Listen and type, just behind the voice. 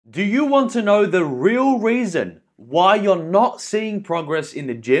Do you want to know the real reason why you're not seeing progress in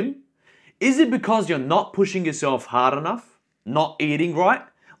the gym? Is it because you're not pushing yourself hard enough, not eating right,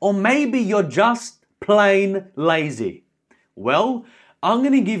 or maybe you're just plain lazy? Well, I'm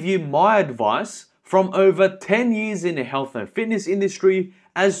going to give you my advice from over 10 years in the health and fitness industry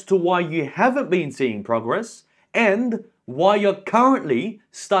as to why you haven't been seeing progress and why you're currently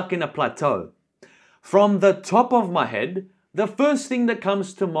stuck in a plateau. From the top of my head, the first thing that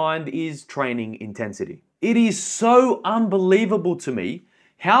comes to mind is training intensity. It is so unbelievable to me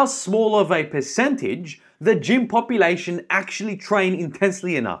how small of a percentage the gym population actually train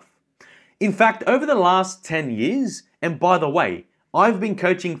intensely enough. In fact, over the last 10 years, and by the way, I've been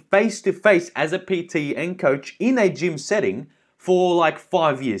coaching face-to-face as a PT and coach in a gym setting for like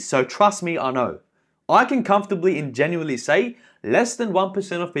 5 years, so trust me, I know. I can comfortably and genuinely say less than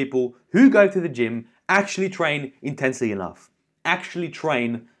 1% of people who go to the gym actually train intensely enough, actually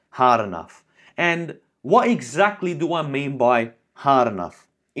train hard enough. And what exactly do I mean by hard enough,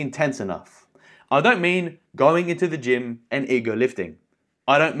 intense enough? I don't mean going into the gym and ego lifting.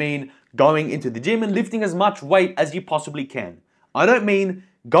 I don't mean going into the gym and lifting as much weight as you possibly can. I don't mean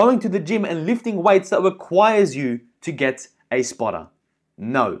going to the gym and lifting weights that requires you to get a spotter.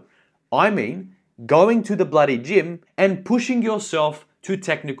 No, I mean going to the bloody gym and pushing yourself to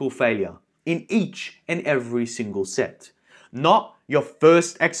technical failure in each and every single set. Not your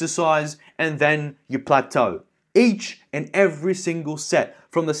first exercise and then you plateau. Each and every single set,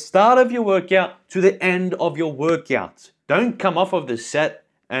 from the start of your workout to the end of your workout. Don't come off of the set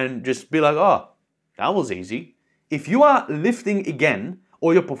and just be like, oh, that was easy. If you are lifting again,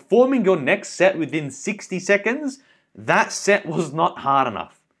 or you're performing your next set within 60 seconds, that set was not hard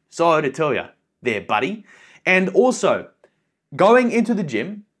enough. Sorry to tell you there, buddy. And also, going into the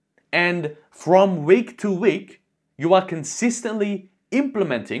gym, and from week to week, you are consistently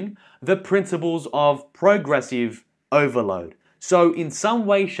implementing the principles of progressive overload. So in some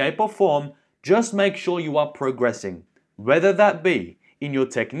way, shape or form, just make sure you are progressing. Whether that be in your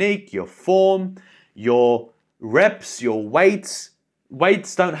technique, your form, your reps, your weights.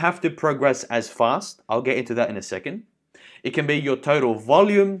 Weights don't have to progress as fast. I'll get into that in a second. It can be your total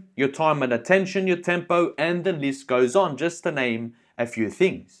volume, your time and attention, your tempo, and the list goes on, just to name a few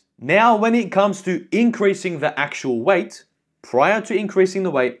things. Now, when it comes to increasing the actual weight, prior to increasing the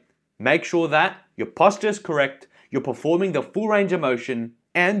weight, make sure that your posture is correct, you're performing the full range of motion,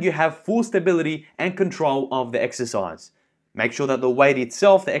 and you have full stability and control of the exercise. Make sure that the weight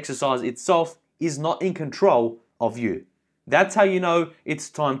itself, the exercise itself, is not in control of you. That's how you know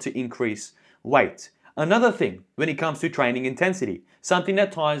it's time to increase weight. Another thing when it comes to training intensity, something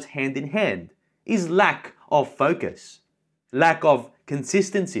that ties hand in hand, is lack of focus, lack of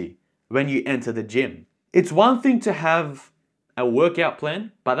consistency when you enter the gym. It's one thing to have a workout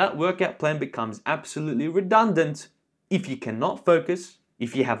plan, but that workout plan becomes absolutely redundant if you cannot focus,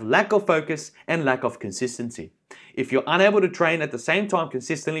 if you have lack of focus and lack of consistency. If you're unable to train at the same time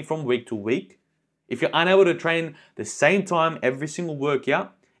consistently from week to week, if you're unable to train the same time every single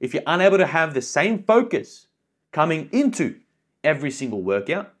workout, if you're unable to have the same focus coming into every single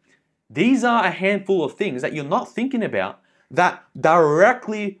workout, these are a handful of things that you're not thinking about that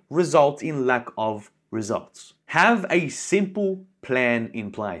directly result in lack of results. Have a simple plan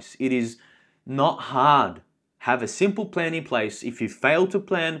in place. It is not hard. Have a simple plan in place. If you fail to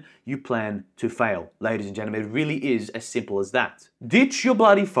plan, you plan to fail. Ladies and gentlemen, it really is as simple as that. Ditch your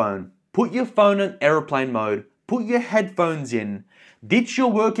bloody phone. Put your phone in airplane mode. Put your headphones in. Ditch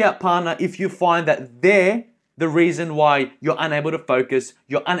your workout partner if you find that they're the reason why you're unable to focus,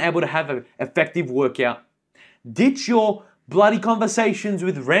 you're unable to have an effective workout. Ditch your bloody conversations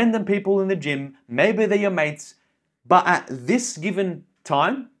with random people in the gym. Maybe they're your mates. But at this given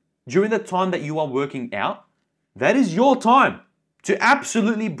time, during the time that you are working out, that is your time to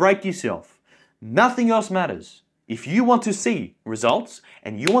absolutely break yourself. Nothing else matters. If you want to see results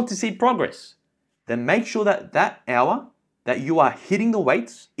and you want to see progress, then make sure that that hour that you are hitting the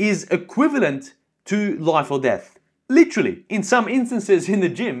weights is equivalent to life or death. Literally, in some instances in the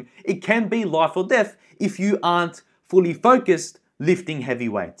gym, it can be life or death if you aren't fully focused lifting heavy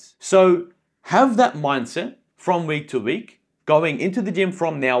weights. So have that mindset from week to week, going into the gym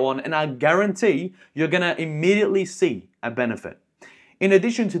from now on, and I guarantee you're gonna immediately see a benefit. In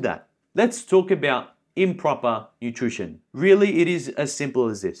addition to that, let's talk about improper nutrition. Really, it is as simple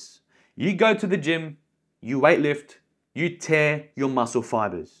as this. You go to the gym, you weight lift, you tear your muscle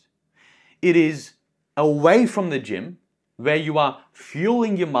fibers. It is away from the gym where you are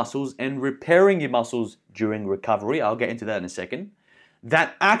fueling your muscles and repairing your muscles during recovery. I'll get into that in a second.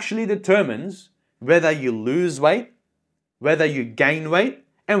 That actually determines whether you lose weight, whether you gain weight,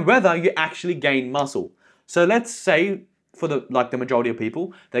 and whether you actually gain muscle. So let's say for the majority of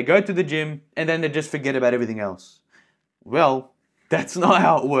people, they go to the gym and then they just forget about everything else. Well, that's not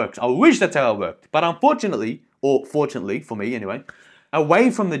how it works. I wish that's how it worked. But unfortunately, or fortunately for me anyway,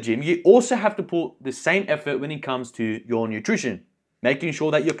 away from the gym, you also have to put the same effort when it comes to your nutrition. Making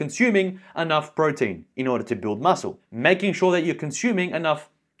sure that you're consuming enough protein in order to build muscle. Making sure that you're consuming enough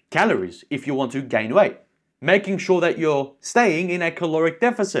calories if you want to gain weight. Making sure that you're staying in a caloric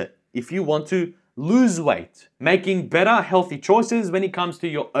deficit if you want to lose weight. Making better healthy choices when it comes to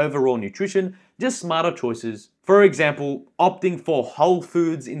your overall nutrition, just smarter choices. For example, opting for whole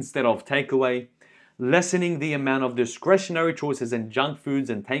foods instead of takeaway. Lessening the amount of discretionary choices and junk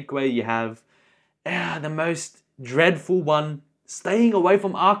foods and takeaway you have. The most dreadful one, staying away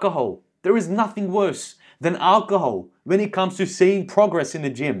from alcohol. There is nothing worse than alcohol when it comes to seeing progress in the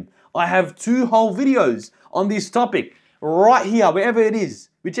gym. I have 2 whole videos on this topic right here, wherever it is,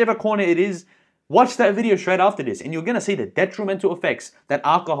 whichever corner it is. Watch that video straight after this and you're going to see the detrimental effects that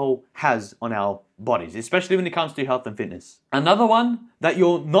alcohol has on our bodies, especially when it comes to health and fitness. Another one that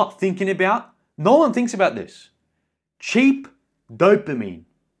you're not thinking about, no one thinks about this. Cheap dopamine.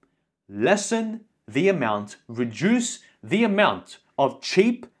 Lessen the amount, reduce the amount of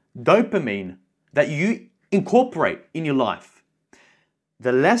cheap dopamine that you incorporate in your life.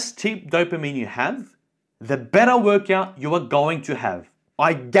 The less cheap dopamine you have, the better workout you are going to have.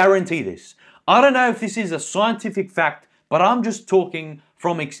 I guarantee this. I don't know if this is a scientific fact, but I'm just talking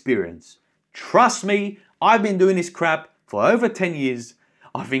from experience. Trust me, I've been doing this crap for over 10 years.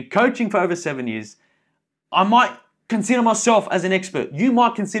 I've been coaching for over 7 years. I might consider myself as an expert. You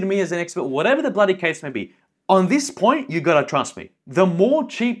might consider me as an expert, whatever the bloody case may be. On this point, you gotta trust me. The more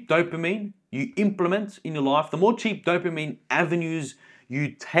cheap dopamine you implement in your life, the more cheap dopamine avenues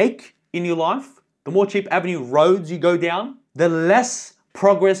you take in your life, the more cheap avenue roads you go down, the less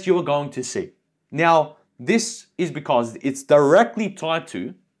progress you are going to see. Now, this is because it's directly tied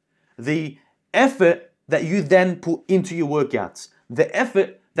to the effort that you then put into your workouts, the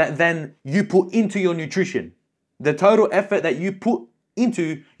effort that then you put into your nutrition, the total effort that you put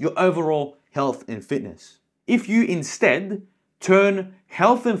into your overall health and fitness. If you instead turn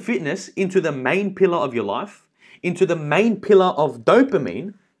health and fitness into the main pillar of your life, into the main pillar of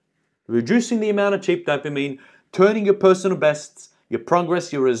dopamine, reducing the amount of cheap dopamine, turning your personal bests, your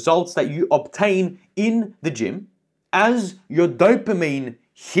progress, your results that you obtain in the gym as your dopamine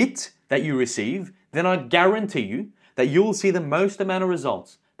hit that you receive, then I guarantee you that you will see the most amount of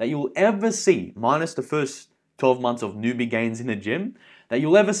results that you will ever see, minus the first 12 months of newbie gains in the gym, that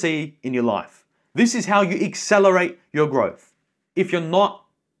you'll ever see in your life. This is how you accelerate your growth. If you're not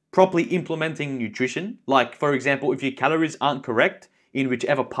properly implementing nutrition, like for example, if your calories aren't correct in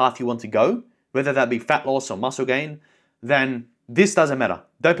whichever path you want to go, whether that be fat loss or muscle gain, then this doesn't matter.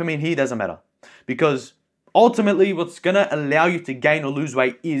 Dopamine here doesn't matter. Because ultimately what's gonna allow you to gain or lose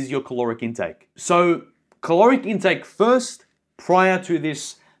weight is your caloric intake. So caloric intake first, prior to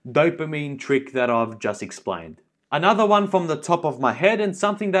this dopamine trick that I've just explained. Another one from the top of my head, and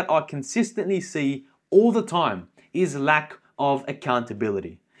something that I consistently see all the time, is lack of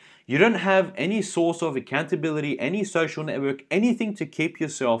accountability. You don't have any source of accountability, any social network, anything to keep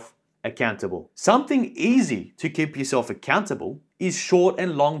yourself accountable. Something easy to keep yourself accountable is short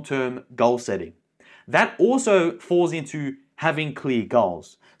and long-term goal setting. That also falls into having clear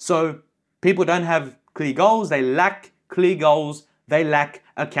goals. So people don't have clear goals, they lack clear goals, they lack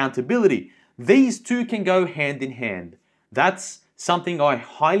accountability. These two can go hand in hand. That's something I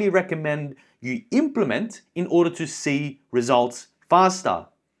highly recommend you implement in order to see results faster.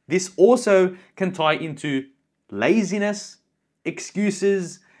 This also can tie into laziness,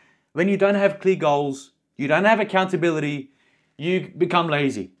 excuses. When you don't have clear goals, you don't have accountability, you become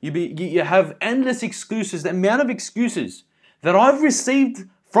lazy. You have endless excuses. The amount of excuses that I've received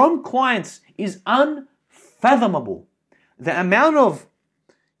from clients is unfathomable. The amount of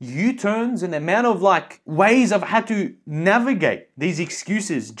U-turns and the amount of ways I've had to navigate these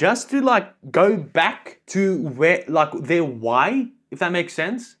excuses just to go back to where their why, if that makes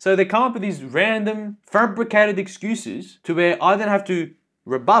sense. So they come up with these random fabricated excuses to where I then have to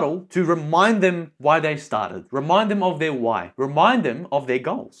rebuttal to remind them why they started, remind them of their why, remind them of their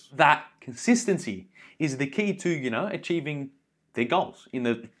goals. That consistency is the key to, achieving their goals in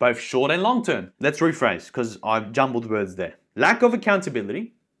the both short and long term. Let's rephrase because I've jumbled words there. Lack of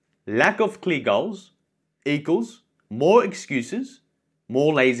accountability, lack of clear goals equals more excuses,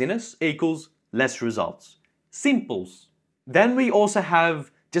 more laziness equals less results. Simples. Then we also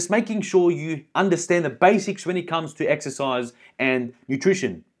have just making sure you understand the basics when it comes to exercise and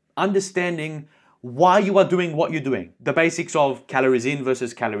nutrition. Understanding why you are doing what you're doing. The basics of calories in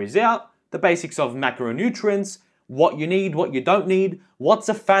versus calories out, the basics of macronutrients, what you need, what you don't need, what's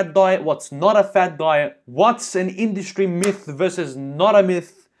a fad diet, what's not a fad diet, what's an industry myth versus not a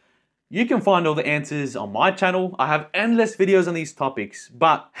myth. You can find all the answers on my channel. I have endless videos on these topics,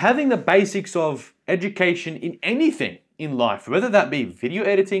 but having the basics of education in anything in life, whether that be video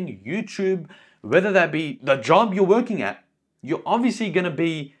editing, YouTube, whether that be the job you're working at, you're obviously going to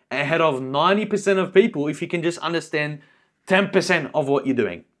be ahead of 90% of people if you can just understand 10% of what you're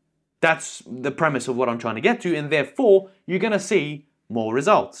doing. That's the premise of what I'm trying to get to, and therefore you're going to see more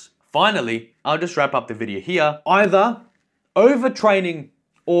results. Finally, I'll just wrap up the video here. Either overtraining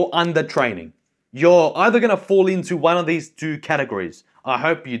or undertraining. You're either going to fall into one of these two categories. I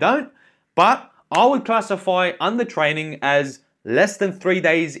hope you don't, but I would classify undertraining as less than 3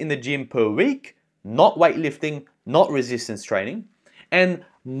 days in the gym per week, not weightlifting, not resistance training, and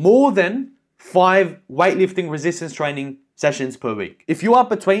more than 5 weightlifting resistance training sessions per week. If you are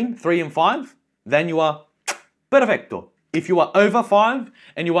between 3 and 5, then you are perfecto. If you are over 5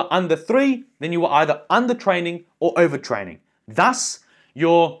 and you are under 3, then you are either undertraining or overtraining. Thus,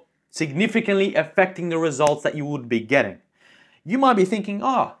 you're significantly affecting the results that you would be getting. You might be thinking,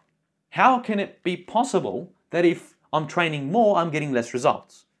 oh, how can it be possible that if I'm training more, I'm getting less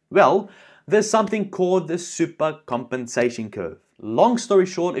results? Well, there's something called the supercompensation curve. Long story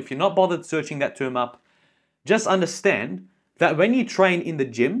short, if you're not bothered searching that term up, just understand that when you train in the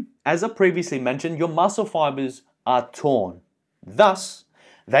gym, as I previously mentioned, your muscle fibers are torn. Thus,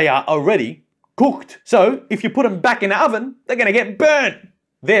 they are already cooked. So if you put them back in the oven, they're going to get burnt.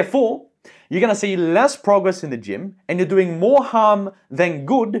 Therefore, you're going to see less progress in the gym and you're doing more harm than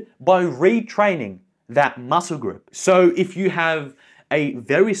good by retraining that muscle group. So if you have a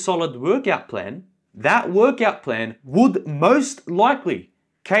very solid workout plan, that workout plan would most likely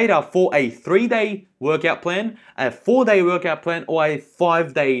cater for a 3-day workout plan, a 4-day workout plan, or a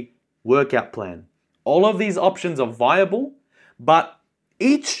 5-day workout plan. All of these options are viable, but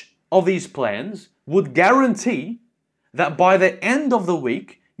each of these plans would guarantee that by the end of the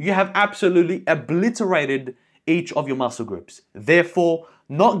week, you have absolutely obliterated each of your muscle groups, therefore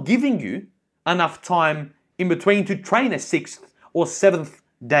not giving you enough time in between to train a 6th or 7th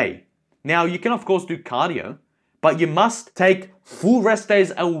day. Now, you can of course do cardio, but you must take full rest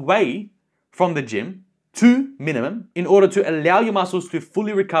days away from the gym to minimum in order to allow your muscles to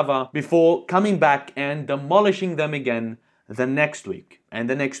fully recover before coming back and demolishing them again the next week, and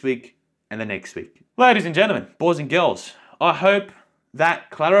the next week, and the next week. Ladies and gentlemen, boys and girls, I hope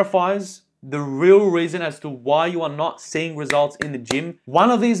that clarifies the real reason as to why you are not seeing results in the gym. One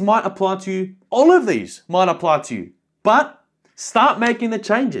of these might apply to you, all of these might apply to you, but start making the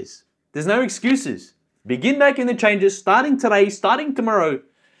changes. There's no excuses. Begin making the changes starting today, starting tomorrow,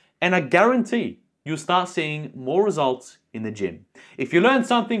 and I guarantee you'll start seeing more results in the gym. If you learned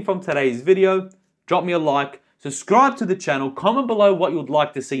something from today's video, drop me a like, subscribe to the channel, comment below what you'd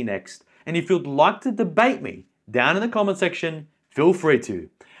like to see next, and if you'd like to debate me down in the comment section, feel free to.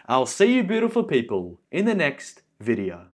 I'll see you beautiful people in the next video.